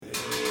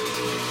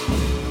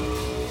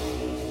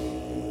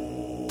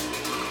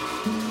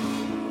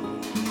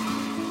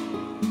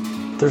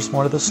there's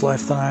more to this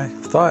life than I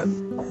thought,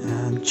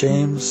 and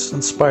James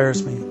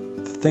inspires me.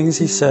 The things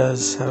he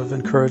says have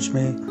encouraged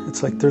me.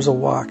 It's like there's a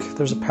walk,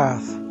 there's a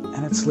path,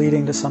 and it's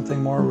leading to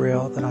something more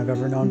real than I've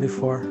ever known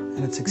before,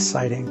 and it's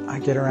exciting. I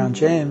get around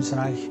James and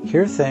I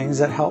hear things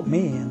that help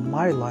me in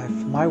my life,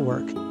 my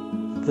work.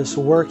 This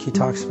work he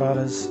talks about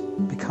has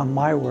become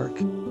my work.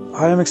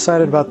 I am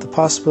excited about the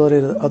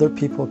possibility that other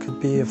people could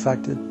be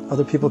affected,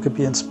 other people could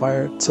be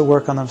inspired to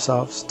work on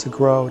themselves, to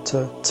grow,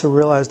 to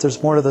realize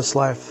there's more to this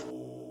life.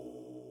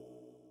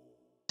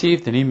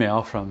 Received an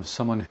email from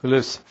someone who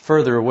lives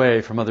further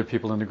away from other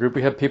people in the group.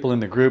 We have people in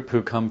the group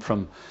who come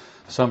from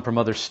some from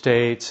other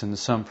states and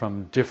some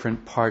from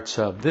different parts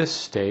of this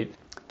state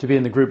to be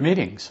in the group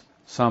meetings.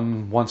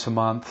 Some once a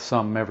month,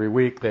 some every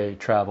week they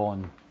travel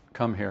and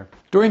come here.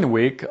 During the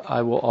week,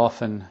 I will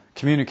often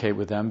communicate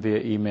with them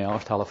via email,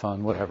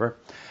 telephone, whatever.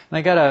 And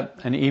I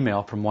got an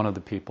email from one of the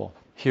people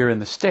here in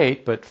the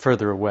state, but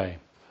further away.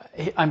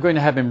 I'm going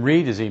to have him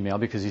read his email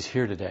because he's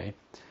here today.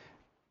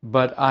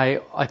 But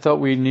I thought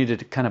we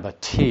needed kind of a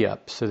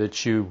tee-up so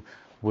that you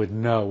would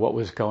know what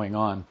was going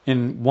on.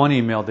 In one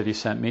email that he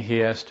sent me,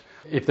 he asked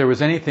if there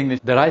was anything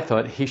that I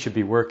thought he should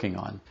be working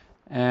on.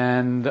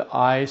 And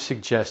I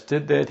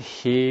suggested that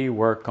he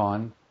work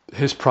on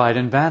his pride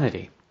and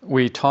vanity.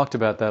 We talked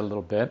about that a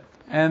little bit.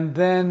 And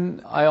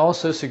then I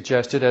also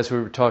suggested, as we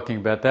were talking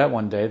about that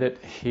one day,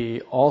 that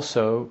he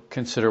also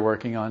consider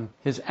working on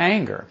his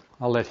anger.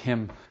 I'll let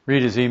him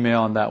read his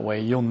email, and that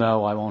way you'll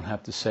know. I won't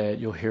have to say it.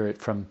 You'll hear it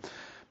from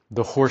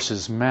the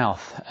horse's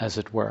mouth, as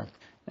it were.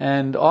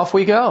 And off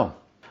we go.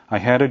 I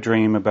had a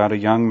dream about a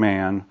young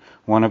man,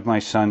 one of my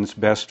son's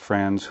best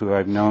friends, who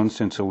I've known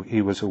since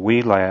he was a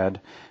wee lad,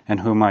 and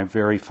whom I'm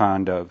very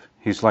fond of.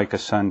 He's like a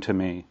son to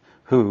me,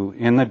 who,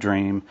 in the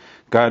dream,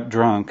 got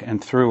drunk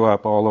and threw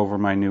up all over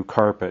my new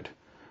carpet.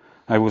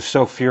 I was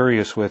so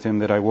furious with him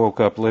that I woke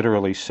up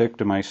literally sick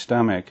to my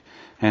stomach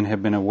and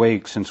have been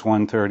awake since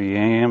 1:30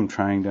 a.m.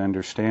 trying to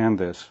understand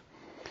this.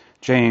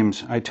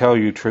 James, I tell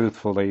you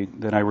truthfully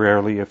that I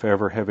rarely, if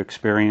ever, have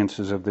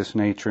experiences of this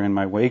nature in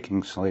my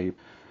waking sleep.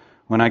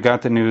 When I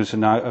got the news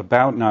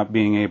about not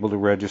being able to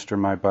register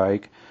my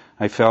bike,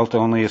 I felt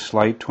only a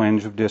slight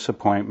twinge of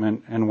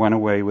disappointment and went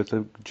away with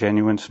a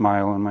genuine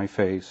smile on my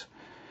face.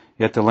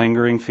 Yet the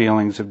lingering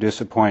feelings of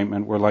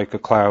disappointment were like a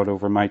cloud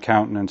over my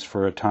countenance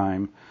for a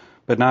time,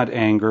 but not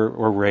anger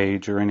or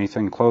rage or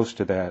anything close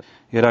to that.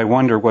 Yet I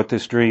wonder what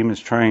this dream is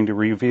trying to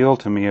reveal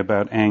to me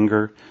about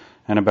anger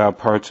and about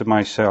parts of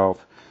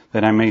myself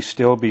that I may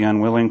still be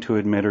unwilling to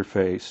admit or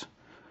face.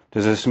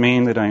 Does this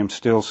mean that I am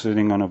still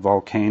sitting on a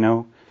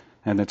volcano,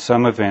 and that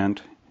some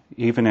event,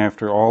 even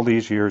after all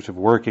these years of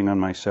working on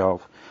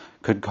myself,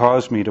 could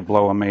cause me to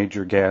blow a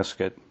major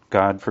gasket?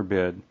 God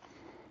forbid.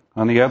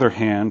 On the other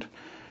hand,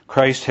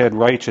 Christ had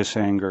righteous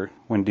anger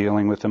when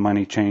dealing with the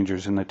money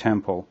changers in the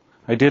temple.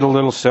 I did a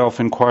little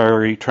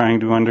self-inquiry trying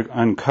to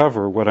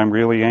uncover what I'm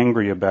really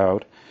angry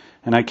about,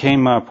 and I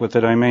came up with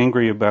that I'm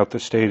angry about the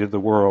state of the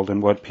world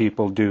and what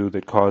people do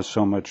that cause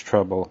so much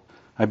trouble.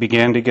 I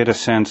began to get a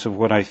sense of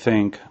what I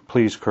think,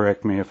 please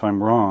correct me if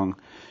I'm wrong,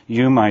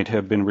 you might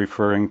have been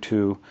referring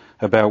to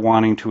about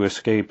wanting to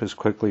escape as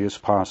quickly as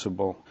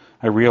possible.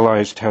 I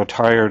realized how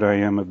tired I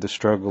am of the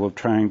struggle of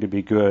trying to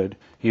be good.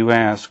 You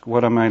ask,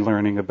 what am I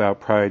learning about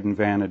pride and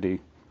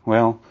vanity?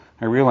 Well,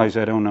 I realize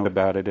I don't know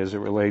about it as it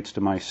relates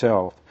to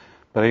myself,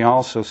 but I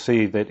also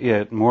see that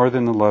it, more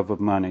than the love of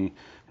money,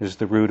 is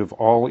the root of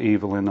all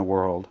evil in the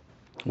world.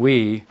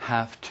 We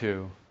have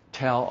to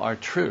tell our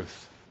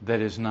truth that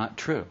is not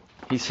true.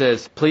 He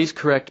says, please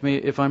correct me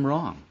if I'm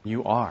wrong.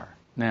 You are.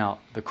 Now,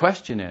 the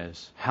question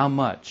is, how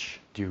much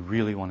do you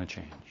really want to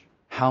change?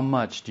 How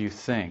much do you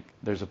think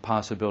there's a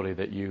possibility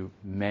that you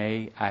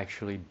may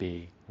actually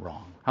be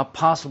wrong? How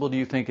possible do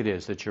you think it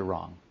is that you're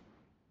wrong?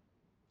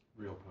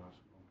 Real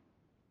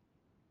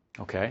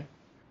possible. Okay.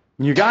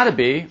 You got to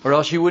be, or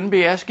else you wouldn't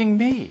be asking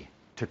me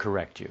to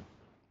correct you.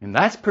 And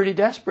that's pretty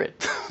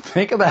desperate.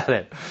 Think about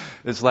it.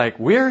 It's like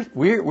we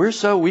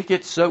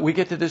get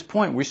to this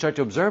point, we start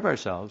to observe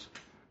ourselves,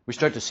 we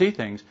start to see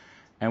things,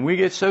 and we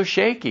get so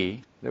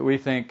shaky that we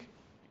think,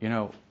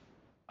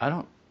 I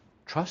don't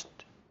trust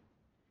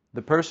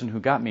the person who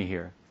got me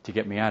here to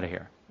get me out of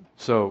here.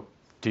 So,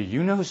 do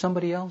you know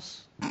somebody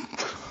else?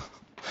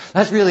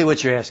 That's really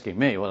what you're asking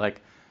me. Well,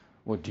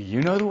 do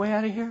you know the way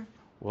out of here?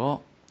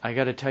 Well, I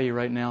got to tell you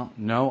right now,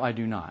 no, I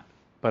do not.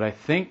 But I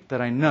think that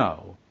I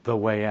know the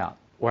way out.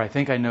 Or I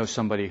think I know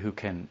somebody who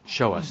can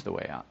show us the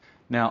way out.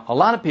 Now, a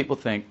lot of people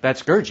think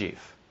that's Gurdjieff.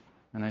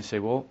 And I say,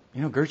 well,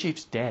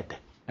 Gurdjieff's dead.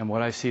 And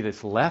what I see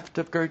that's left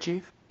of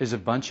Gurdjieff is a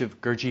bunch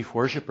of Gurdjieff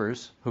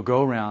worshippers who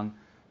go around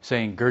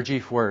saying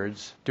Gurdjieff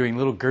words, doing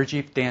little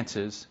Gurdjieff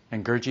dances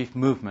and Gurdjieff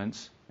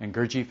movements and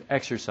Gurdjieff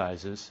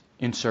exercises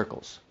in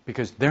circles.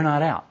 Because they're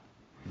not out.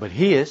 But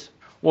he is.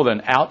 Well,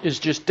 then out is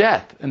just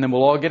death, and then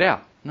we'll all get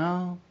out.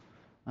 No,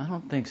 I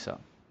don't think so.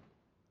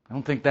 I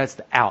don't think that's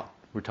the out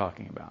we're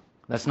talking about.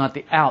 That's not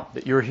the out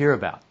that you're here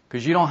about.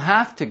 Because you don't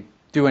have to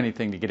do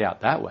anything to get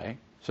out that way.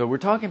 So we're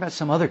talking about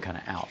some other kind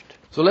of out.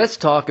 So let's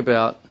talk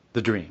about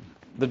the dream.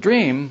 The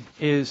dream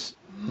is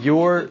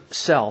your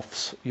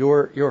self's,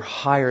 your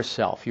higher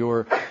self,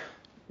 your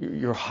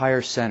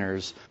higher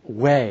center's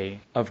way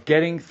of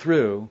getting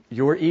through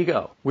your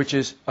ego, which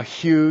is a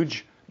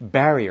huge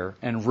barrier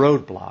and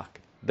roadblock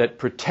that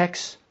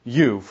protects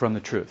you from the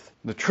truth.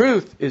 The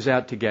truth is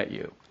out to get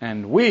you,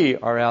 and we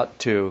are out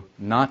to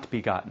not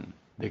be gotten.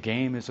 The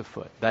game is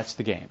afoot. That's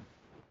the game.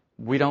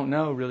 We don't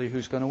know really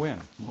who's going to win.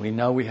 We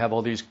know we have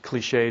all these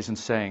cliches and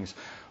sayings.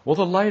 Well,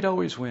 the light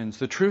always wins.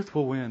 The truth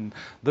will win.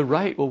 The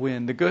right will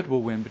win. The good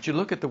will win. But you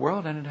look at the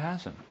world and it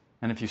hasn't.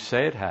 And if you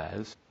say it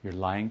has, you're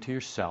lying to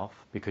yourself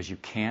because you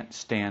can't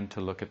stand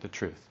to look at the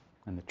truth.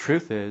 And the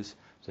truth is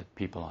that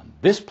people on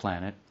this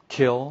planet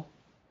kill,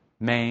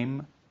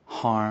 maim,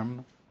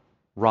 harm,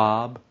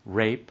 rob,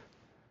 rape,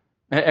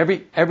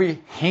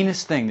 every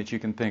heinous thing that you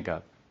can think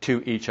of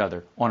to each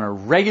other on a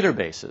regular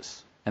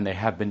basis. And they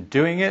have been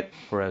doing it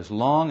for as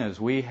long as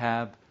we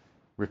have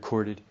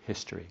recorded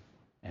history.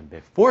 And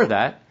before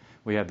that,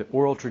 we have the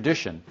oral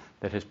tradition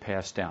that has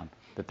passed down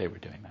that they were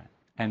doing that.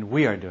 And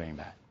we are doing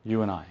that,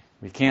 you and I.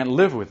 We can't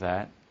live with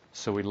that,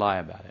 so we lie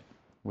about it.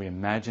 We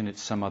imagine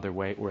it's some other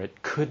way, or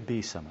it could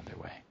be some other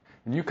way.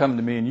 And you come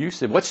to me and you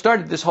said, what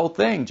started this whole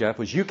thing, Jeff,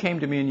 was you came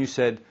to me and you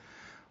said,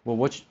 well,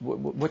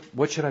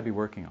 what should I be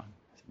working on?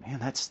 I said,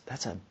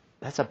 man,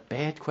 that's a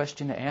bad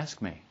question to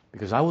ask me.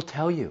 Because I will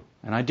tell you,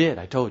 and I did,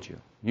 I told you,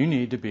 you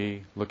need to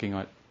be looking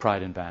at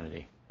pride and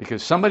vanity.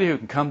 Because somebody who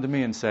can come to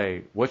me and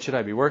say, what should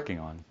I be working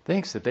on,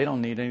 thinks that they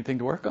don't need anything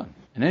to work on.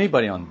 And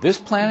anybody on this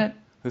planet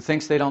who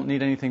thinks they don't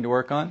need anything to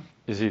work on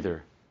is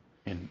either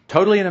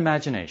totally in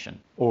imagination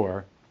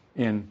or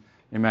in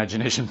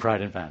imagination,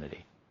 pride, and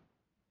vanity.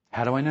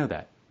 How do I know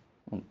that?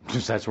 Well,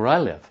 because that's where I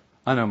live.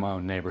 I know my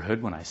own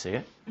neighborhood when I see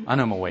it. I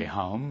know my way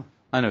home.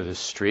 I know this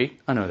street.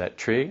 I know that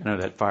tree. I know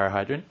that fire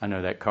hydrant. I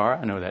know that car.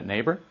 I know that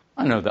neighbor.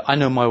 I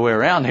know my way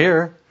around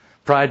here.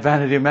 Pride,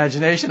 vanity,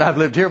 imagination. I've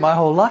lived here my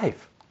whole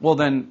life. Well,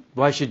 then,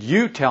 why should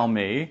you tell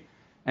me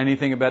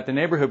anything about the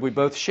neighborhood we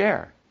both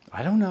share?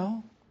 I don't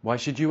know. Why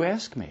should you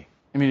ask me?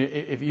 I mean,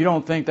 if you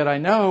don't think that I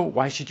know,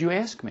 why should you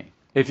ask me?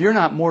 If you're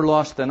not more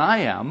lost than I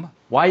am,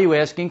 why are you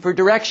asking for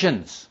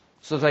directions?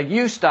 So it's like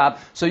you stop,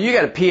 so you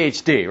got a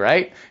PhD,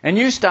 right? And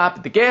you stop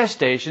at the gas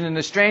station in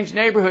a strange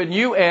neighborhood and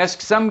you ask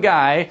some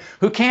guy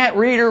who can't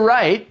read or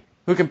write,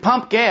 who can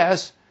pump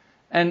gas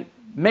and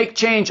make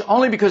change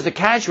only because the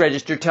cash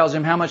register tells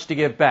him how much to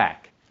give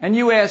back. And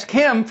you ask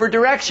him for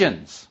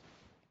directions.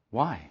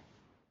 Why?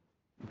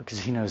 Because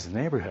he knows the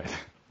neighborhood.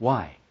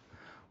 Why?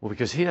 Well,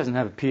 because he doesn't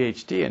have a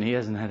PhD and he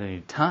hasn't had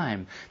any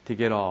time to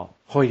get all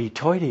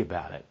hoity-toity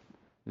about it.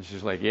 It's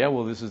just like, yeah,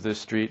 well, this is this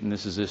street, and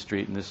this is this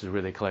street, and this is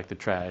where they collect the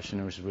trash,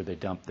 and this is where they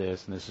dump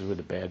this, and this is where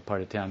the bad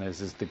part of town is,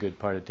 this is the good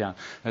part of town.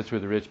 That's where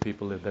the rich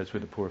people live. That's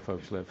where the poor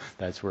folks live.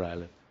 That's where I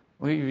live.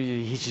 Well,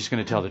 he's just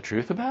going to tell the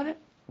truth about it?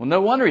 Well, no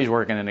wonder he's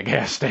working in a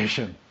gas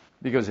station.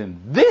 Because in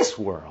this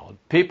world,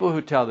 people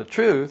who tell the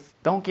truth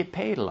don't get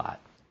paid a lot.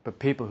 But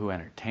people who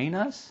entertain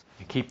us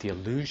and keep the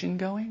illusion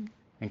going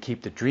and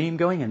keep the dream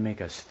going and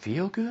make us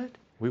feel good,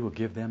 we will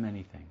give them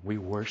anything. We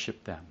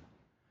worship them.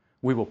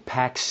 We will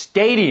pack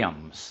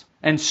stadiums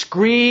and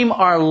scream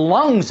our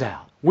lungs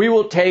out. We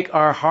will take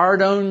our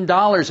hard-earned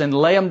dollars and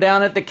lay them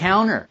down at the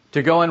counter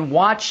to go and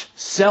watch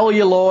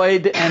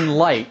celluloid and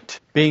light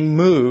being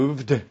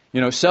moved,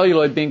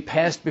 celluloid being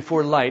passed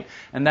before light,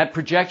 and that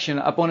projection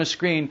up on a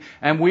screen,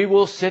 and we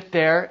will sit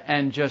there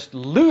and just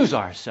lose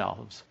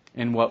ourselves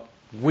in what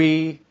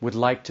we would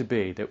like to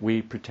be, that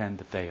we pretend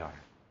that they are.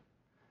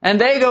 And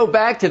they go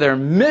back to their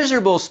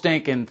miserable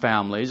stinking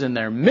families and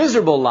their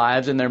miserable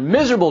lives and their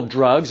miserable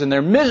drugs and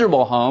their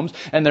miserable homes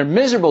and their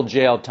miserable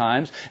jail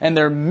times and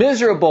their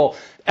miserable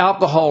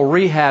alcohol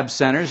rehab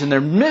centers and their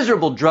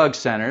miserable drug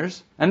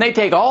centers. And they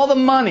take all the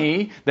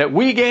money that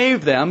we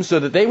gave them so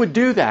that they would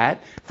do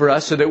that for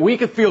us so that we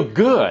could feel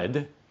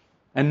good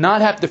and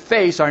not have to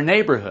face our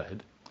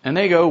neighborhood. And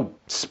they go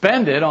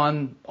spend it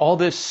on all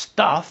this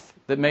stuff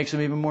that makes them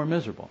even more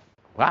miserable.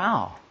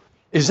 Wow.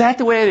 Is that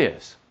the way it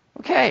is?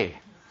 Okay.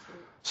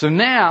 So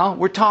now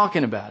we're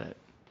talking about it.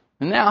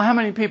 And now how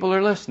many people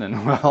are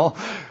listening? Well,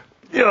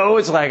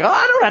 it's like,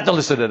 I don't have to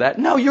listen to that.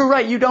 No, you're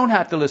right. You don't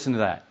have to listen to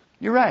that.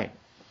 You're right.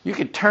 You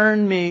can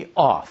turn me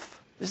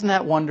off. Isn't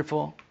that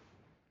wonderful?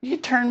 You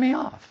can turn me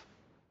off.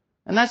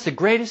 And that's the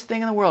greatest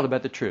thing in the world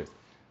about the truth.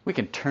 We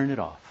can turn it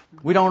off.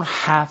 We don't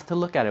have to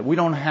look at it. We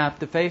don't have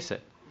to face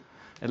it.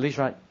 At least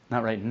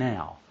not right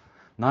now.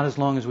 Not as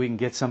long as we can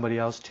get somebody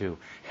else to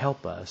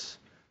help us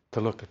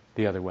to look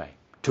the other way.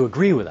 To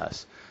agree with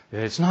us.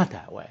 It's not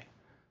that way.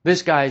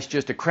 This guy's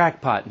just a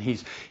crackpot, and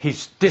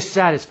he's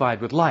dissatisfied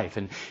with life,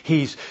 and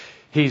he's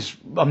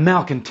a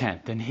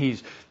malcontent, and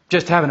he's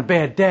just having a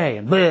bad day,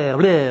 and blah,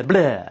 blah,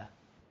 blah.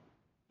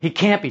 He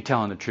can't be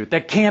telling the truth.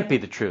 That can't be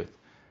the truth.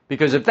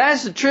 Because if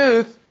that's the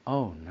truth,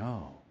 oh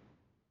no,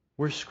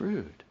 we're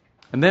screwed.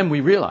 And then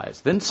we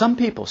realize, then some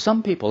people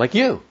like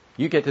you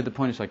get to the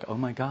point, it's like, oh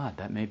my God,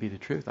 that may be the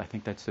truth. I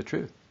think that's the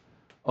truth.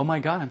 Oh my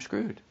God, I'm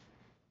screwed.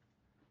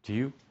 Do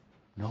you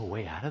know a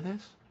way out of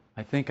this?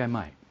 I think I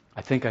might.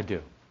 I think I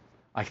do.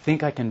 I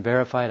think I can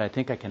verify it. I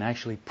think I can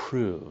actually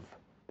prove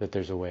that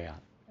there's a way out.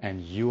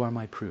 And you are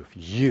my proof.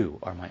 You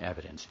are my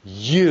evidence.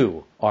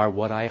 You are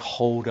what I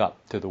hold up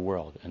to the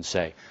world and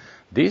say,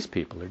 these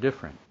people are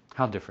different.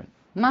 How different?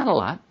 Not a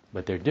lot,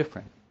 but they're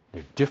different.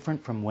 They're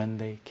different from when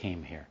they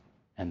came here.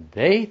 And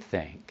they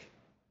think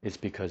it's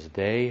because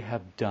they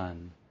have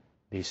done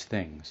these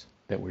things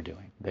that we're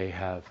doing. They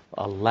have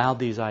allowed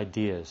these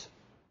ideas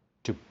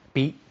to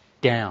beat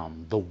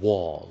down the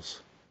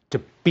walls,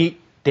 to beat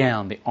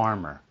down the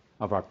armor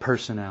of our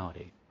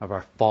personality, of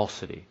our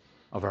falsity,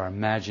 of our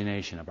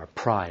imagination, of our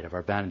pride, of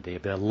our vanity.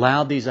 They've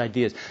allowed these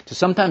ideas to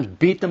sometimes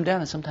beat them down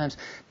and sometimes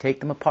take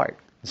them apart,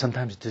 and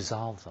sometimes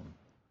dissolve them,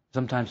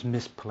 sometimes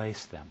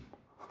misplace them.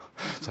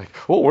 It's like,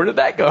 well, where did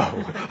that go?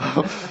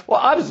 Well,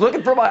 I was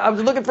looking for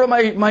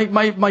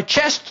my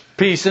chest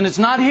piece, and it's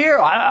not here.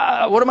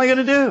 What am I going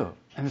to do?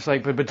 And it's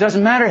like, but it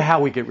doesn't matter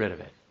how we get rid of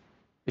it.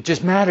 It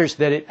just matters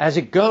that as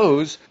it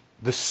goes,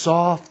 the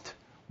soft,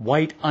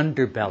 white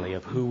underbelly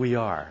of who we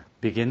are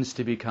begins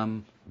to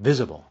become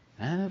visible.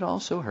 And it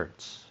also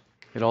hurts.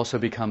 It also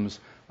becomes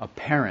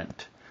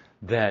apparent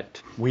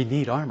that we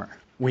need armor.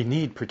 We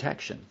need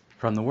protection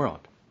from the world.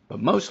 But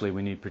mostly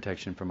we need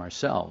protection from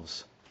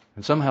ourselves.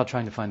 And somehow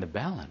trying to find a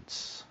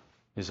balance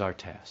is our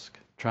task.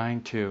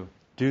 Trying to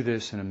do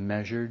this in a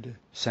measured,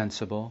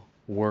 sensible,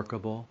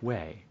 workable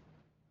way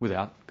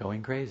without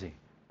going crazy.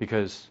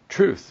 Because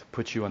truth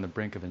puts you on the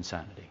brink of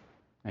insanity.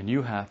 And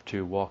you have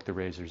to walk the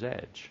razor's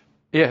edge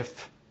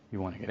if you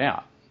want to get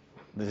out.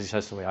 This is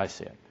just the way I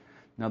see it.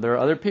 Now there are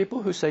other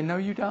people who say, no,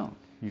 you don't.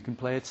 You can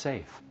play it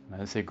safe.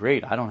 And I say,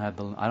 great, I don't have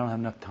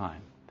enough time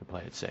to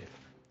play it safe.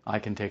 I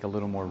can take a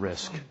little more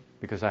risk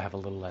because I have a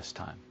little less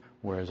time.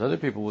 Whereas other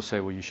people will say,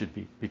 well, you should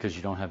be, because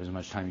you don't have as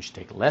much time, you should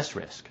take less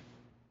risk.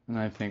 And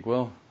I think,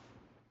 well,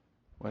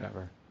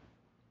 whatever.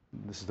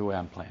 This is the way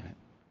I'm playing it.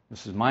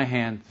 This is my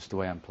hand, this is the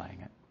way I'm playing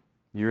it.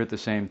 You're at the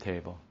same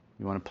table.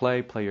 You want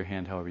to play your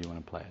hand however you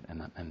want to play it.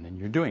 And then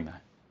you're doing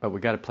that. But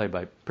we've got to play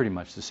by pretty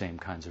much the same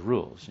kinds of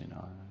rules, you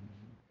know.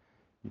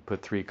 You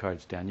put 3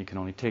 cards down, you can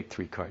only take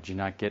 3 cards. You're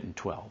not getting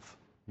 12.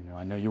 You know,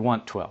 I know you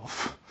want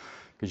 12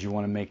 because you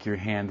want to make your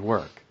hand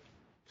work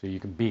so you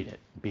can beat it,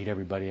 beat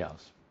everybody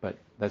else. But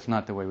that's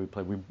not the way we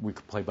play. We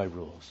play by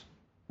rules.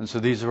 And so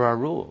these are our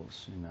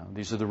rules, you know.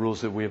 These are the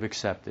rules that we have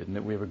accepted and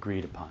that we have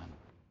agreed upon.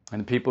 And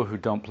the people who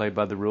don't play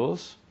by the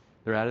rules,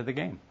 they're out of the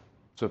game.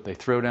 So if they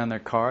throw down their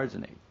cards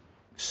and they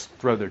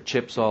throw their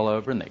chips all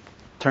over and they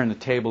turn the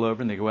table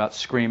over and they go out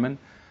screaming,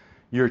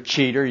 you're a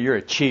cheater, you're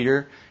a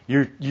cheater,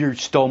 you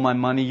stole my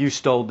money, you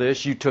stole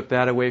this, you took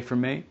that away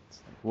from me.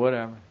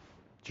 Whatever.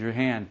 It's your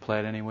hand. Play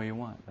it any way you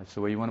want. That's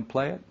the way you want to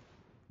play it,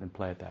 then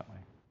play it that way.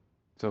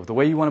 So if the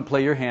way you want to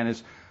play your hand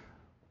is,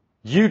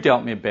 you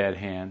dealt me a bad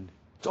hand,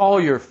 it's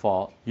all your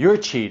fault, you're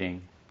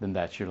cheating, then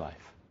that's your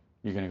life.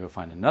 You're going to go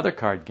find another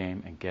card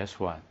game, and guess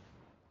what?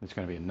 There's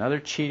going to be another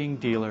cheating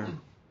dealer,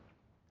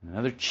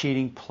 another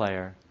cheating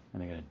player,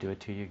 and they're going to do it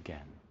to you again.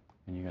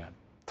 And you're going to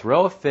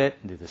throw a fit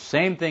and do the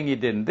same thing you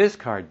did in this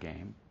card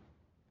game.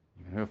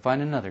 You're going to go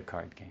find another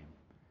card game.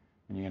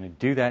 And you're going to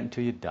do that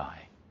until you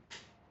die.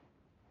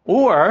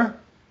 Or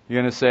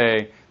you're going to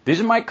say, these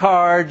are my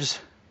cards.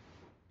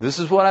 This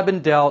is what I've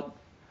been dealt.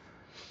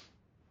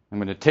 I'm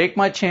going to take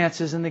my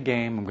chances in the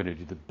game. I'm going to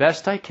do the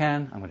best I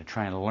can. I'm going to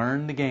try and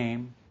learn the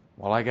game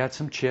while I got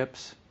some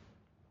chips.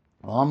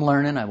 While I'm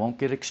learning, I won't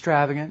get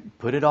extravagant,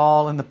 put it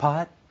all in the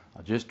pot.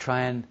 I'll just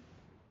try and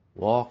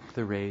walk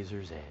the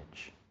razor's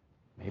edge.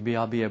 Maybe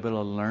I'll be able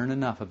to learn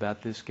enough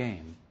about this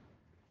game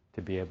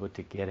to be able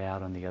to get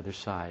out on the other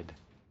side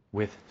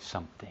with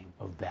something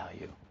of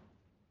value.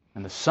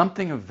 And the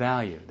something of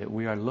value that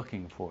we are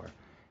looking for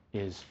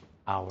is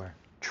our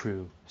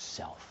true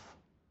self.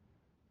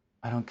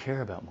 I don't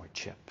care about more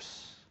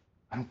chips.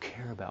 I don't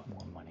care about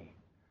more money.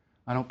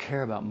 I don't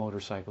care about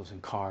motorcycles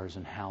and cars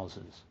and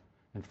houses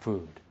and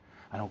food.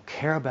 I don't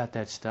care about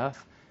that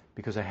stuff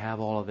because I have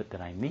all of it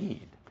that I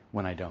need.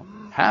 When I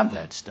don't have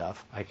that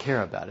stuff, I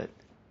care about it,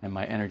 and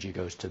my energy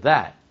goes to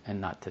that and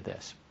not to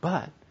this.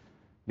 But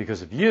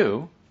because of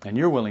you and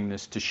your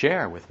willingness to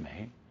share with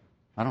me,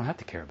 I don't have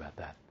to care about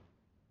that.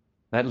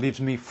 That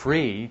leaves me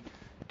free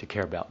to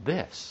care about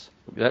this.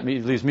 That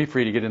leaves me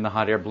free to get in the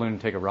hot air balloon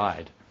and take a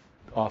ride.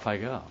 Off I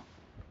go.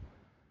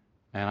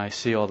 And I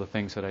see all the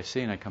things that I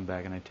see, and I come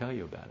back and I tell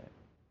you about it.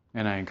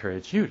 And I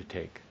encourage you to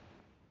take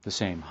the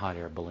same hot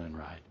air balloon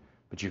ride.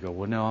 But you go,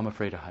 well, no, I'm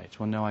afraid of heights.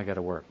 Well, no, I got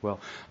to work. Well,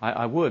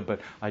 I would,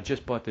 but I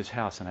just bought this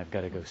house and I've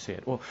got to go see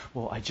it.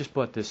 Well, I just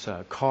bought this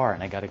car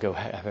and I got to go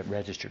have it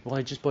registered. Well,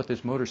 I just bought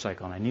this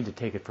motorcycle and I need to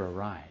take it for a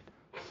ride.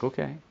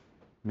 Okay,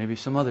 maybe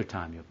some other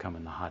time you'll come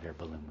in the hot air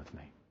balloon with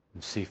me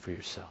and see for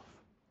yourself.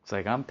 It's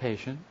like I'm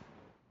patient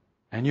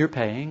and you're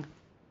paying,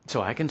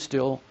 so I can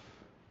still,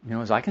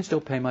 I can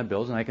still pay my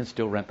bills and I can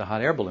still rent the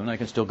hot air balloon. I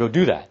can still go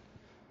do that.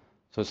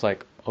 So it's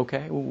like,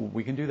 okay, well,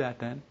 we can do that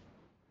then.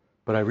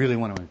 But I really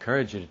want to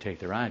encourage you to take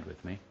the ride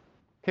with me.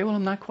 Okay, well,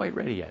 I'm not quite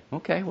ready yet.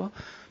 Okay, well,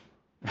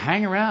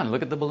 Hang around.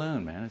 Look at the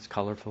balloon, man. It's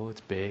colorful.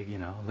 It's big.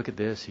 Look at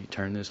this. You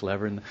turn this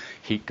lever, and the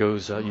heat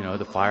goes up.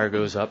 The fire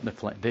goes up.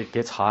 And it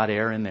gets hot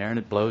air in there, and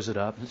it blows it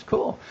up. It's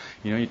cool.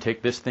 You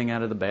take this thing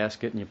out of the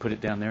basket, and you put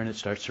it down there, and it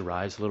starts to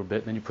rise a little bit.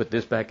 And then you put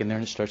this back in there,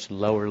 and it starts to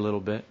lower a little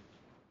bit.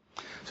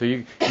 So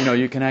you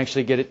can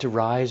actually get it to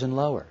rise and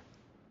lower.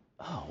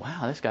 Oh,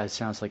 wow, this guy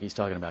sounds like he's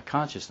talking about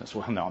consciousness.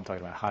 Well, no, I'm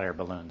talking about hot air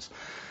balloons.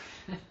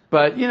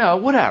 But,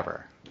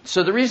 whatever.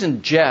 So the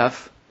reason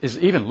Jeff is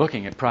even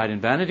looking at Pride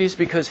and Vanity is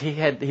because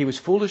he was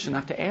foolish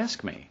enough to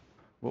ask me,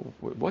 well,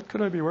 what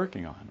could I be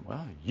working on?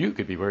 Well, you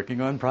could be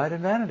working on Pride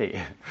and Vanity.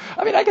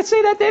 I mean, I could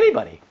say that to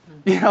anybody.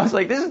 It's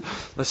like,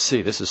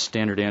 this is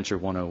Standard Answer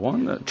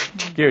 101.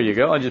 Here you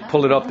go. I just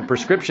pulled it off the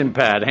prescription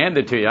pad,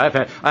 handed it to you.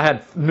 I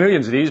had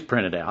millions of these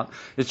printed out.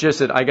 It's just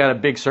that I got a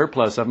big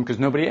surplus of them because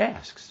nobody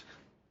asks.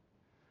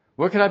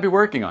 What could I be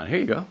working on? Here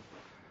you go.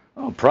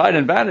 Oh, Pride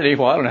and Vanity.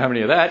 Well, I don't have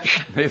any of that.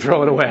 They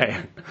throw it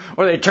away.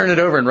 Or they turn it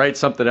over and write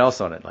something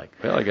else on it. Like,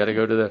 well, I got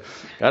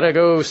to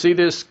go see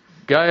this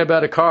guy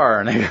about a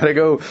car, and I got to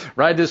go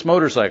ride this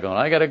motorcycle, and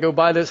I got to go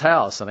buy this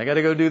house, and I got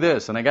to go do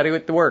this, and I got to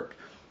get to work.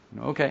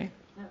 Okay.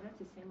 No, that's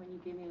the same one you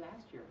gave me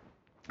last year.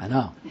 I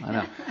know.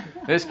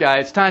 This guy,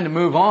 it's time to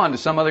move on to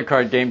some other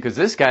card game because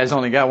this guy's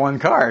only got one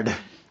card.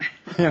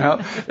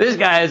 This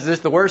guy is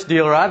just the worst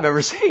dealer I've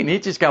ever seen. He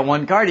just got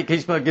one card. He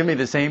keeps on giving me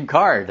the same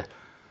card.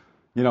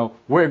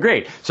 We're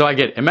great. So I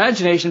get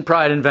imagination,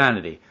 pride, and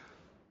vanity.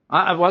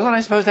 Wasn't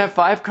I supposed to have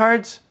 5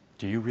 cards?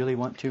 Do you really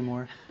want 2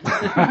 more?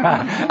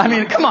 I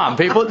mean, come on,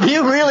 people. Do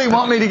you really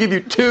want me to give you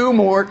 2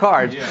 more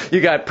cards? Yeah.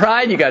 You got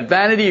pride, you got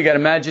vanity, you got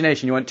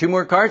imagination. You want 2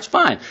 more cards?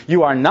 Fine.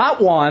 You are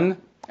not one,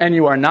 and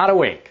you are not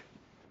awake.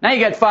 Now you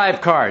got 5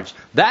 cards.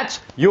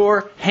 That's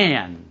your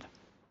hand.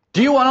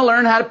 Do you want to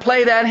learn how to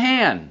play that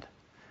hand?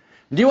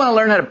 Do you want to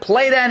learn how to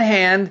play that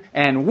hand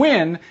and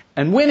win?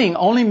 And winning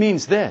only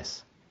means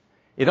this.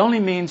 It only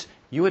means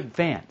you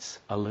advance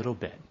a little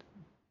bit.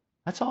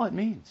 That's all it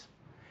means.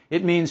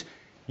 It means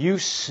you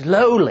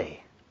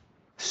slowly,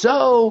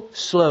 so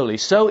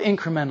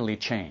incrementally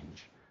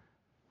change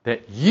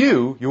that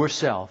you,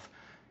 yourself,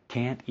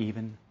 can't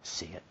even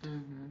see it.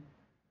 Mm-hmm.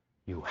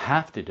 You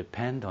have to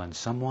depend on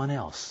someone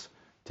else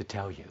to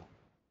tell you.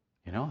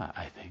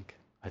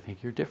 I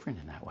think you're different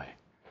in that way.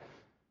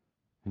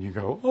 And you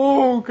go,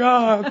 oh,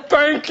 God,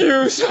 thank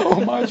you so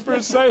much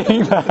for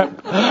saying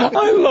that.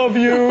 I love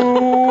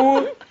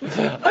you.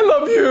 I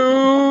love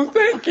you.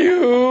 Thank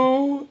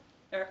you.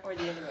 Or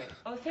the other way.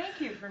 Oh, thank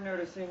you for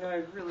noticing.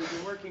 I've really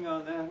been working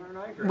on that. Aren't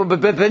I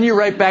great? But then you're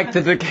right back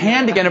to the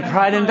hand again of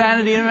pride and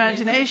vanity and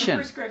imagination.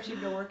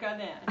 Prescription to work on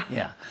that.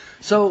 Yeah.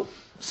 So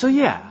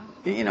yeah,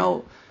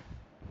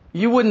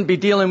 you wouldn't be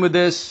dealing with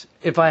this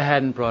if I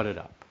hadn't brought it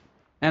up.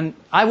 And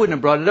I wouldn't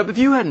have brought it up if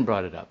you hadn't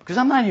brought it up. Because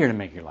I'm not here to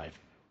make your life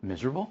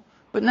miserable.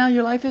 But now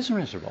your life is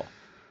miserable.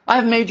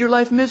 I've made your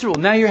life miserable.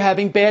 Now you're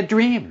having bad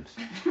dreams.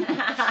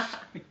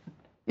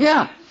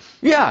 Yeah.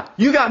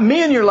 You got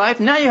me in your life.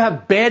 Now you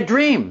have bad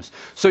dreams.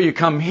 So you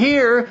come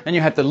here and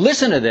you have to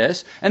listen to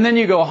this. And then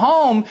you go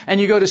home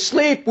and you go to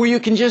sleep where you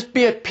can just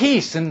be at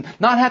peace and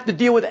not have to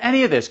deal with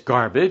any of this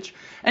garbage.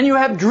 And you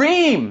have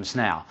dreams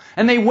now.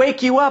 And they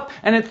wake you up.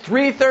 And at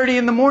 3:30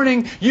 in the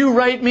morning, you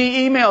write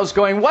me emails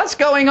going, what's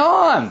going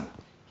on?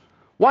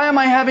 Why am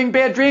I having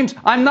bad dreams?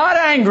 I'm not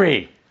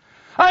angry.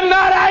 I'm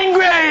not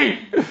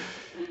angry!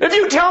 If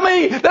you tell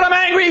me that I'm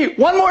angry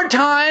one more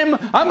time,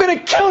 I'm going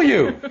to kill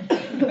you.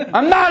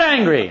 I'm not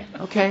angry.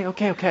 Okay,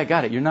 I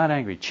got it. You're not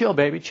angry. Chill,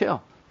 baby,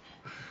 chill.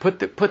 Put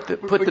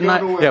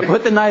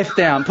the knife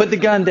down. Put the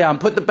gun down.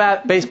 Put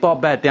the baseball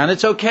bat down.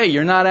 It's okay.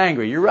 You're not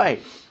angry. You're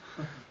right.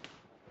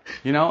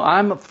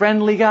 I'm a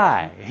friendly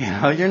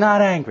guy. You're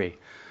not angry.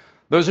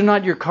 Those are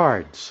not your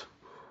cards.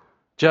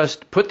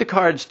 Just put the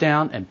cards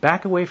down and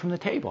back away from the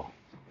table.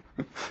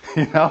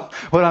 You know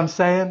what I'm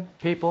saying,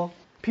 people?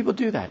 People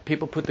do that.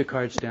 People put the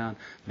cards down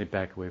and they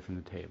back away from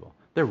the table.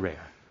 They're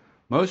rare.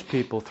 Most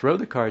people throw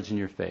the cards in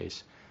your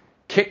face,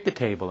 kick the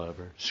table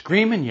over,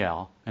 scream and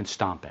yell, and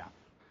stomp out.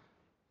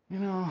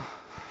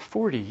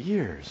 40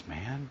 years,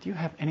 man. Do you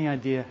have any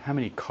idea how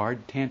many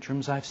card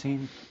tantrums I've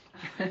seen?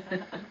 Do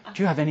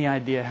you have any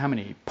idea how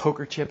many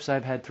poker chips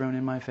I've had thrown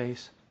in my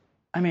face?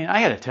 I mean,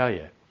 I got to tell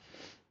you,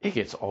 it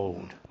gets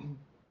old.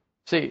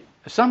 See,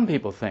 some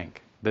people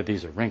think that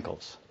these are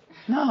wrinkles.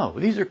 No,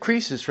 these are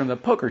creases from the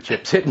poker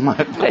chips hitting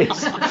my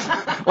face.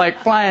 Like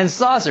flying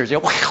saucers.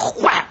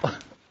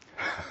 Whap!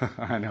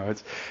 I know,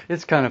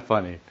 it's kind of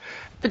funny.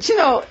 But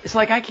it's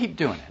like I keep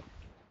doing it.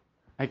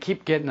 I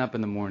keep getting up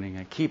in the morning.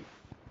 I keep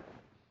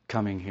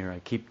coming here. I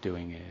keep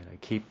doing it. I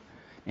keep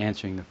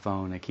answering the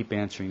phone. I keep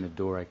answering the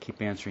door. I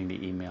keep answering the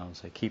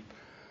emails. I keep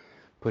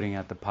putting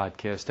out the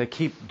podcast. I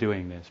keep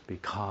doing this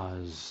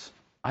because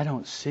I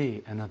don't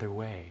see another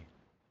way.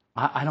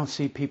 I don't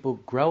see people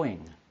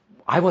growing.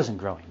 I wasn't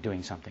growing,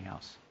 doing something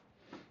else.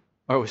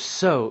 Or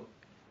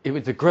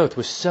the growth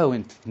was so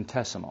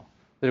infinitesimal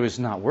that it was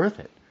not worth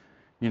it.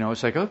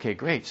 It's like, okay,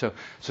 great. So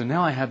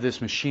now I have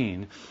this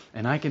machine,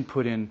 and I can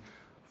put in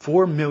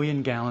 4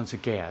 million gallons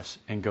of gas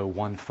and go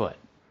 1 foot.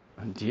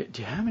 Do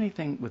you have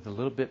anything with a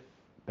little bit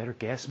better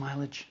gas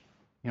mileage?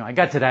 I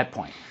got to that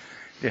point.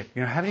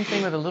 Have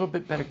anything with a little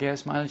bit better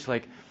gas mileage,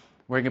 like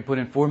where I can put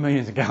in 4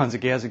 million gallons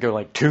of gas and go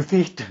like 2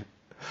 feet?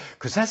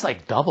 Because that's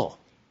like double.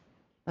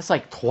 That's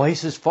like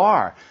twice as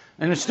far.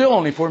 And it's still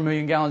only 4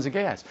 million gallons of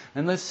gas.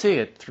 And let's see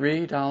it,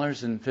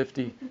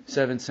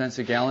 $3.57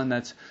 a gallon.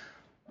 That's,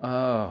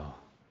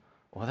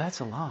 that's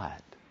a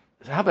lot.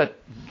 How about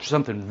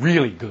something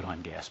really good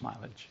on gas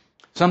mileage?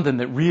 Something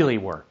that really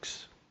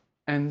works.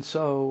 And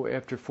so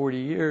after 40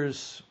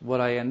 years, what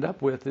I end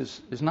up with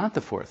is not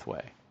the fourth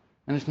way.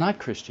 And it's not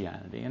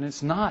Christianity. And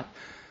it's not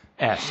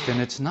Est.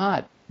 And it's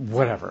not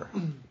whatever.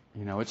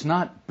 It's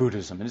not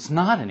Buddhism. And it's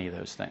not any of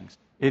those things.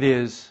 It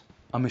is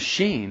a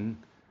machine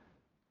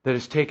that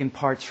has taken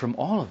parts from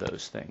all of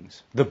those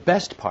things. The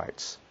best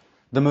parts.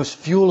 The most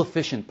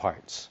fuel-efficient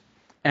parts.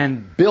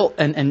 And built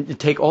and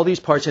take all these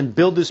parts and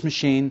build this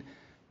machine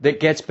that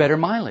gets better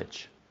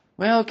mileage.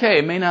 Well, okay,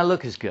 it may not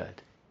look as good.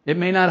 It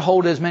may not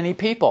hold as many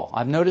people.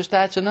 I've noticed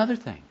that's another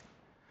thing.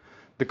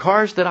 The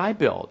cars that I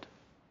build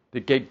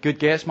that get good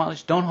gas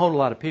mileage don't hold a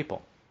lot of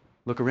people.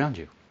 Look around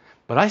you.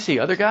 But I see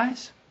other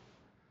guys,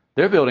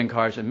 they're building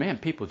cars, and man,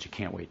 people you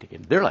can't wait to get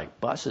in. They're like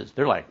buses.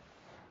 They're like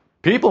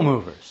people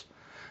movers.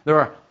 There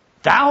are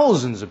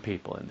thousands of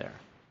people in there.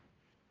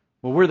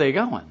 Well, where are they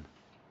going?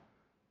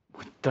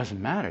 Well, it doesn't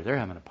matter. They're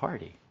having a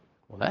party.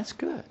 Well, that's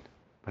good.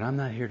 But I'm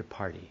not here to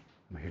party.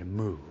 I'm here to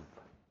move.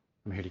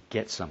 I'm here to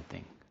get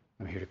something.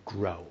 I'm here to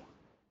grow.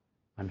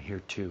 I'm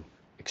here to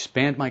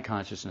expand my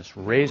consciousness,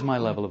 raise my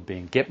level of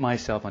being, get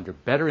myself under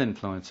better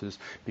influences,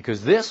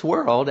 because this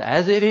world,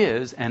 as it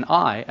is, and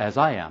I, as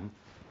I am,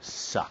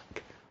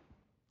 suck.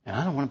 And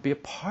I don't want to be a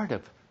part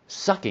of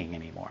sucking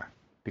anymore,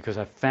 because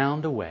I've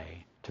found a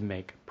way to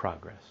make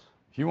progress.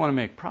 If you want to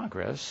make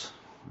progress,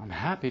 I'm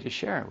happy to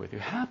share it with you.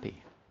 Happy.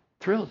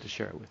 Thrilled to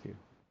share it with you.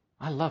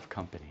 I love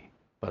company,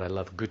 but I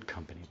love good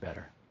company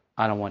better.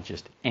 I don't want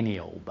just any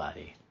old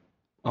body.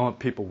 I want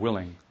people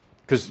willing.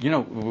 Because,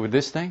 with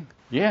this thing,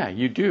 yeah,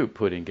 you do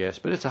put in gas,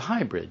 but it's a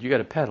hybrid. You got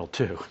to pedal,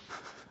 too.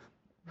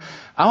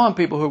 I want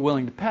people who are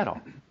willing to pedal.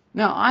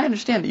 Now, I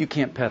understand that you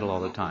can't pedal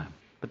all the time,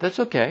 but that's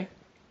okay.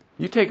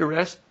 You take a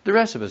rest, the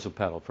rest of us will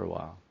pedal for a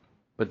while.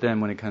 But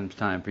then when it comes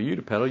time for you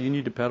to pedal, you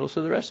need to pedal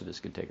so the rest of us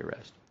can take a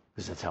rest.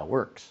 Because that's how it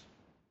works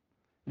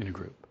in a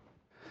group.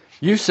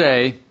 You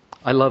say,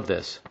 I love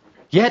this.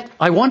 Yet,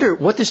 I wonder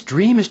what this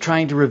dream is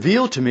trying to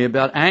reveal to me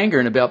about anger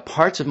and about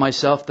parts of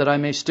myself that I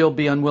may still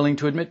be unwilling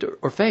to admit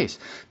or face.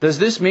 Does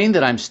this mean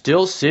that I'm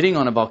still sitting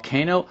on a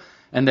volcano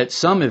and that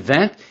some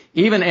event,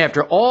 even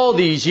after all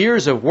these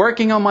years of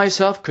working on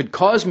myself, could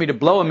cause me to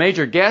blow a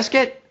major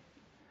gasket?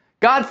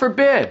 God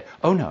forbid!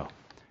 Oh no,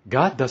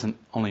 God doesn't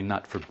only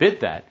not forbid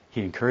that, He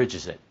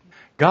encourages it.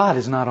 God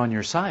is not on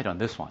your side on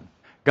this one.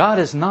 God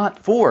is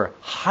not for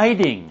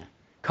hiding,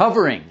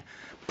 covering,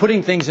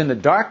 putting things in the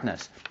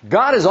darkness.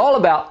 God is all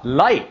about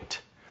light,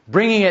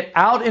 bringing it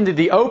out into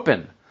the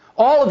open.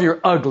 All of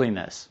your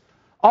ugliness,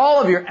 all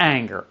of your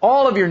anger,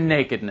 all of your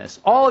nakedness,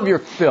 all of your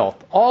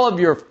filth, all of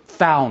your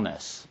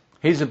foulness.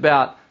 He's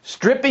about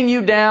stripping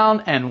you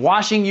down and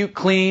washing you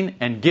clean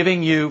and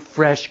giving you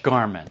fresh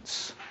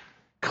garments.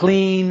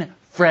 Clean,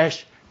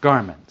 fresh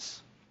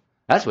garments.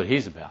 That's what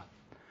He's about.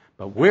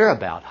 But we're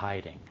about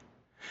hiding.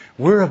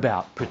 We're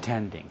about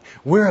pretending.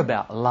 We're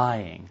about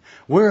lying.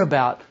 We're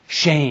about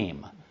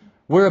shame.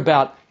 We're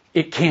about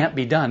it can't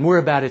be done. We're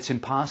about it's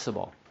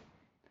impossible.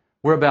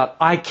 We're about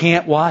I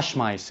can't wash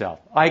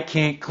myself. I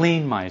can't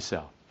clean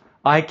myself.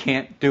 I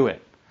can't do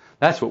it.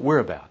 That's what we're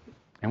about.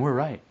 And we're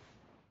right.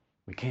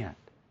 We can't.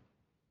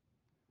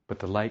 But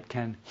the light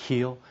can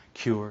heal,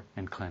 cure,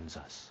 and cleanse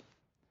us.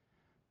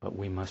 But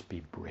we must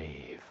be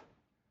brave.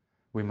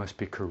 We must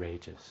be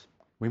courageous.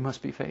 We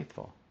must be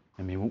faithful.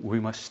 We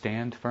must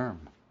stand firm,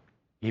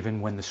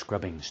 even when the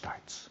scrubbing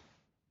starts.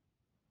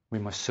 We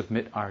must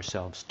submit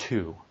ourselves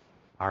to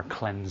our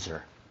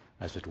cleanser,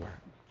 as it were.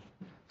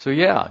 So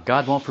yeah,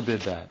 God won't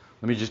forbid that.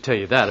 Let me just tell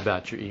you that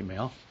about your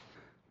email.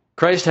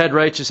 Christ had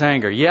righteous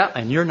anger. Yeah,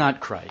 and you're not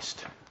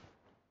Christ.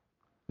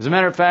 As a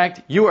matter of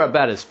fact, you are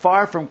about as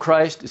far from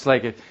Christ. It's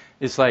like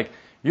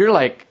you're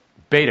like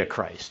beta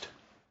Christ.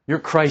 You're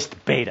Christ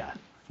beta.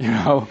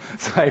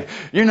 It's like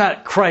you're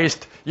not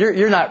Christ.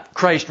 You're not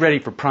Christ ready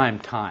for prime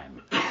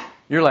time.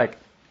 You're like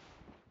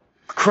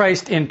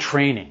Christ in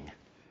training.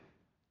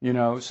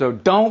 So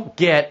don't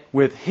get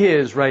with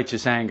His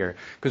righteous anger,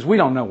 because we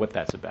don't know what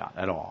that's about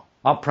at all.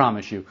 I'll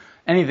promise you,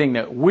 anything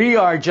that we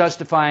are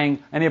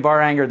justifying, any of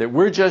our anger that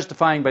we're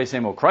justifying by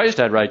saying, well, Christ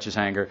had righteous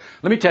anger,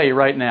 let me tell you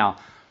right now,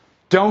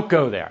 don't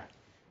go there.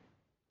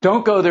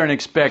 Don't go there and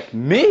expect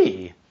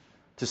me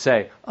to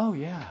say, oh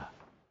yeah,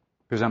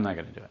 because I'm not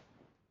going to do it.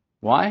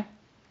 Why?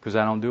 Because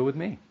I don't do it with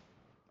me.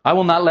 I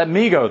will not let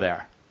me go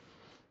there,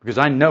 because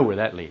I know where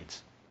that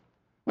leads.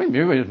 You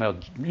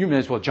may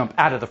as well jump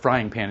out of the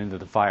frying pan into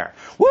the fire.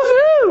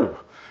 Woohoo!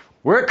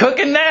 We're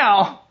cooking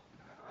now!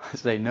 I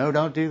say, no,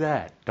 don't do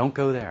that. Don't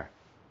go there.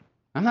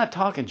 I'm not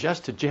talking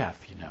just to Jeff,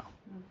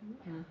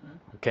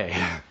 Okay.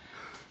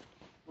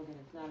 Well, then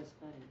it's not as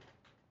funny.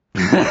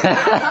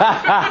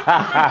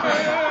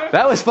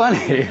 That was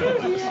funny.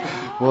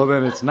 Well,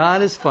 then it's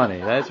not as funny.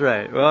 That's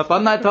right. Well, if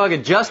I'm not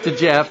talking just to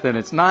Jeff, then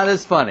it's not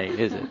as funny,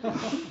 is it?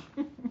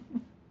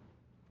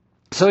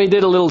 So he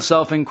did a little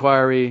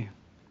self-inquiry,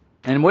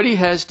 and what he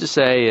has to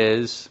say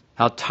is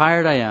how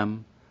tired I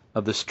am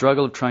of the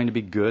struggle of trying to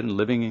be good and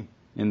living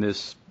in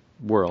this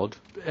world.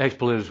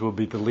 Expletives will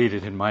be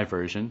deleted in my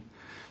version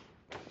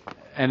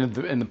and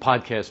in the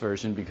podcast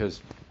version,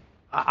 because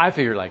I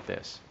figure like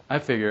this. I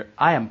figure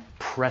I am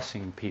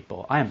pressing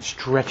people. I am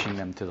stretching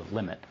them to the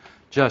limit,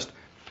 just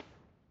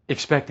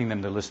expecting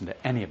them to listen to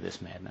any of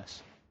this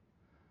madness.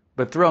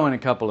 But throw in a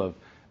couple of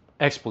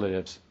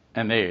expletives,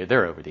 and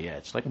they're over the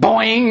edge. Like,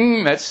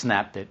 boing! That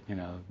snapped it. You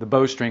know, the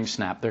bowstring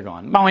snapped. They're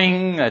gone.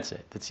 Boing! That's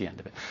it. That's the end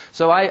of it.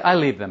 So I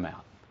leave them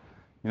out.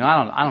 You know,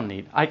 I don't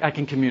need. I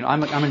can communicate.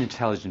 I'm an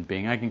intelligent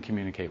being. I can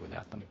communicate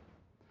without them.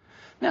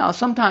 Now,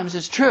 sometimes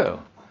it's true.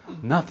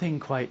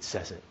 Nothing quite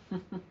says it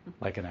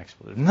like an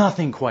expletive.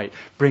 Nothing quite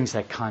brings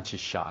that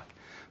conscious shock.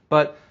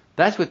 But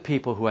that's with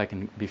people who I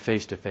can be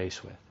face to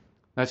face with.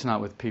 That's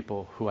not with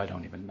people who I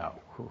don't even know,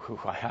 who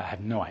I have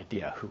no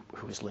idea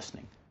who is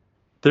listening.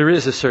 There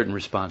is a certain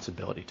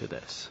responsibility to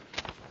this.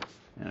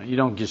 You know, you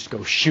don't just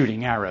go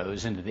shooting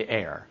arrows into the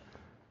air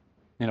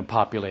in a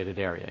populated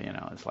area. You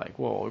know, it's like,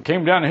 well, it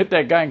came down and hit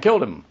that guy and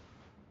killed him.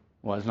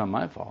 Well, it's not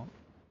my fault.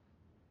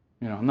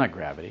 You know, I'm not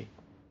gravity.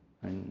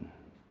 I mean,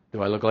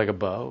 do I look like a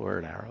bow or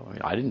an arrow? I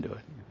mean, I didn't do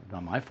it. It's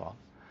not my fault.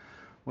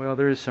 Well,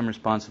 there is some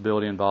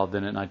responsibility involved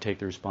in it, and I take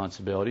the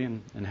responsibility,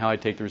 and how I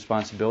take the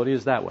responsibility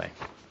is that way.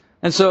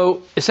 And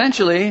so,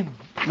 essentially,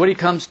 what you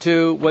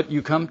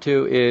come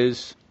to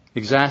is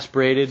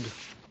exasperated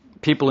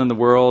people in the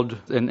world,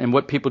 and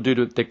what people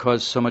do that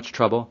cause so much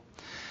trouble.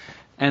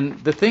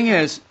 And the thing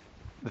is,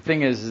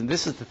 and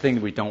this is the thing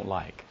that we don't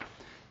like,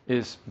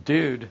 is,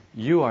 dude,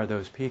 you are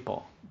those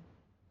people.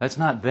 That's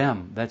not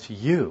them, that's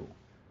you.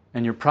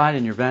 And your pride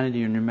and your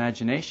vanity and your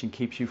imagination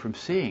keeps you from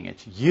seeing.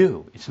 It's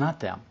you, it's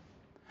not them.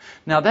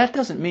 Now, that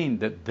doesn't mean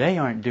that they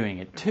aren't doing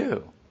it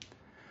too.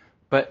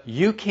 But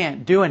you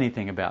can't do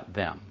anything about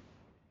them.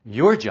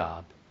 Your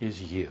job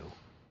is you.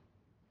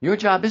 Your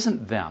job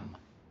isn't them.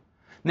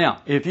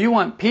 Now, if you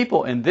want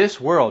people in this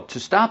world to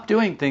stop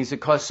doing things that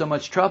cause so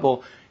much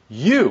trouble,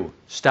 you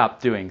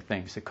stop doing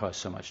things that cause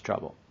so much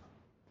trouble.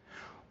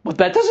 Well,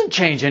 that doesn't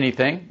change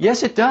anything.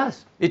 Yes, it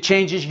does. It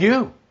changes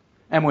you.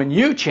 And when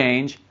you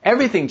change,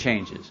 everything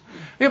changes.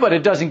 Yeah, but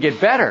it doesn't get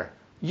better.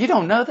 You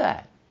don't know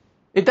that.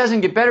 It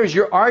doesn't get better as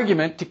your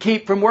argument to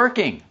keep from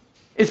working.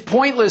 It's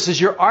pointless as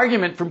your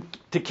argument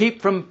to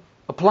keep from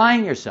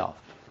applying yourself.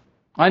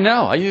 I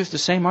know, I use the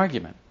same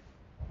argument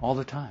all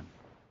the time.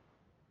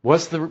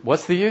 What's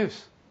the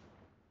use?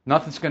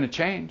 Nothing's going to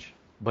change,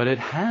 but it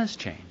has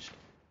changed,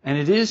 and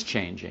it is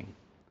changing.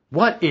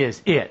 What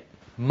is it?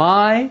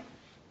 My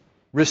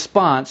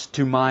response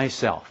to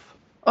myself.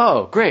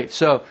 Oh, great,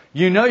 so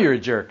you know you're a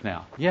jerk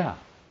now. Yeah,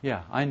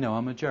 I know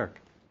I'm a jerk.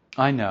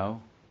 I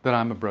know that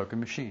I'm a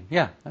broken machine.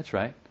 Yeah, that's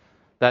right.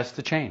 That's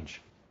the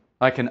change.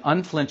 I can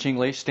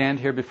unflinchingly stand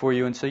here before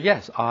you and say,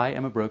 yes, I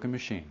am a broken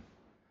machine.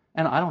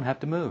 And I don't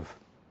have to move.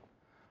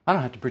 I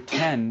don't have to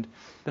pretend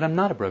that I'm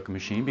not a broken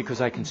machine, because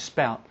I can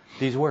spout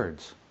these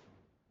words,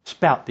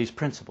 spout these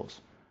principles.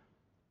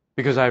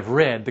 Because I've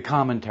read the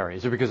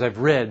commentaries, or because I've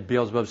read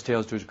Beelzebub's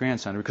Tales to His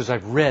Grandson, or because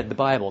I've read the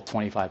Bible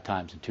 25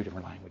 times in 2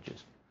 different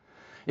languages.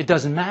 It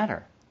doesn't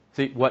matter.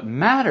 See, what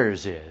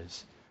matters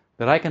is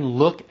that I can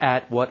look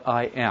at what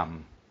I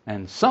am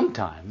and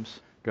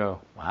sometimes go,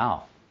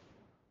 wow,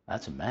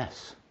 that's a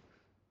mess.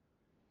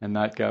 And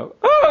not go,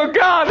 oh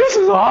God, this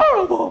is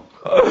horrible.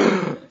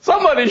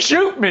 Somebody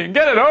shoot me,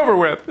 get it over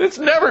with. It's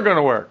never going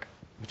to work.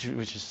 Which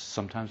is,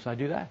 sometimes I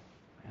do that.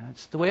 And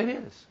that's the way it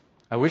is.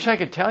 I wish I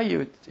could tell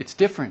you it's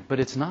different, but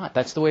it's not.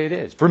 That's the way it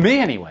is. For me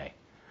anyway.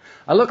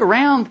 I look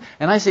around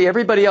and I see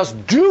everybody else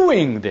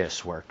doing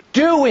this work,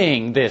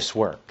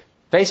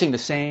 facing the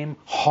same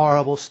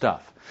horrible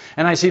stuff.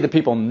 And I see the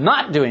people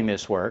not doing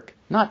this work,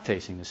 not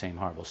facing the same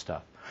horrible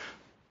stuff.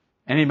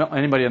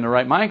 Anybody in the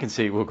right mind can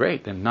see, well,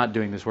 great, then not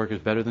doing this work is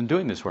better than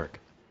doing this work.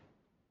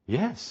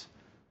 Yes.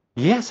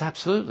 Yes,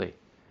 absolutely.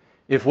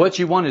 If what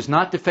you want is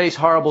not to face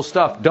horrible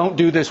stuff, don't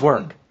do this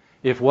work.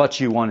 If what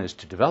you want is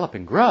to develop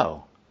and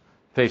grow,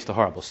 face the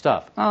horrible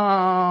stuff.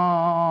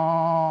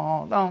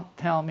 Oh, don't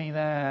tell me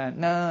that.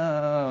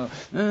 No.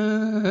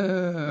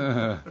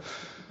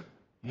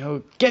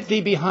 Get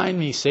thee behind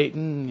me,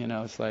 Satan.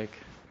 It's like,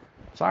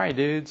 sorry,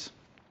 dudes.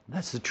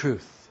 That's the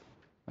truth.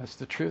 That's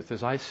the truth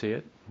as I see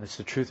it. That's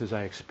the truth as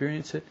I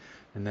experience it.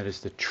 And that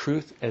is the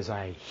truth as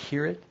I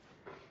hear it,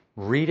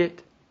 read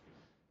it,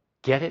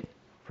 get it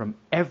from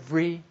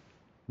every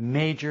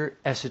major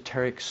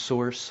esoteric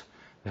source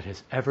that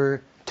has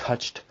ever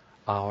touched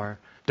our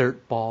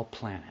dirtball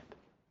planet.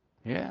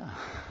 Yeah,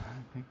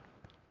 I think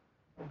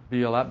it'd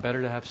be a lot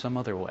better to have some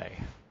other way.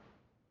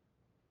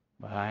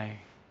 But I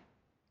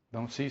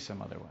don't see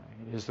some other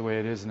way. It is the way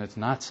it is, and it's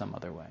not some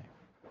other way.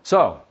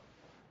 So,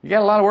 you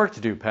got a lot of work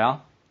to do,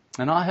 pal,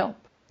 and I'll help.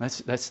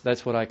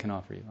 That's what I can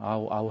offer you. I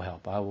will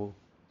help. I will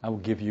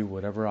give you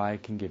whatever I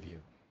can give you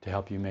to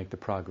help you make the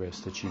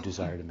progress that you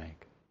desire to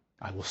make.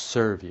 I will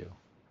serve you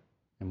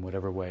in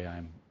whatever way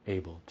I'm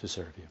able to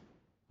serve you.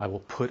 I will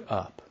put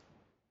up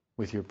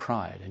with your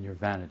pride and your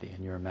vanity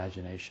and your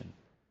imagination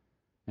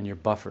and your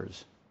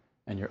buffers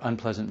and your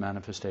unpleasant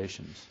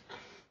manifestations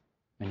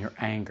and your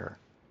anger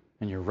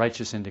and your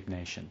righteous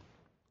indignation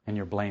and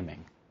your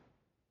blaming.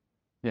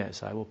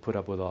 Yes, I will put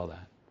up with all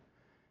that.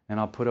 And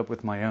I'll put up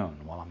with my own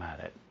while I'm at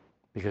it,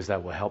 because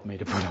that will help me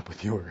to put up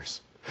with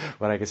yours.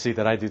 But I can see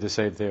that I do the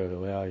same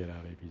thing. Well,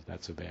 maybe he's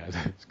not so bad.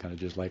 It's kind of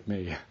just like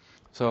me.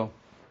 So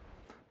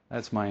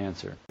that's my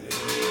answer.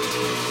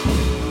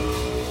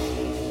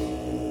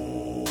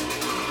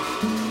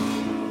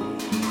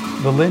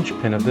 The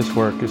linchpin of this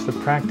work is the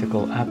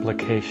practical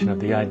application of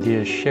the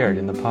ideas shared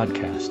in the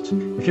podcasts.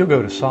 If you'll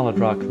go to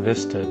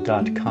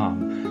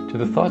solidrockvista.com, to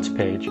the Thoughts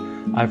page,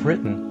 I've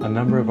written a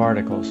number of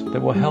articles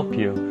that will help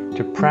you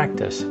to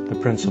practice the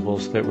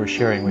principles that we're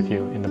sharing with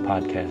you in the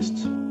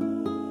podcasts.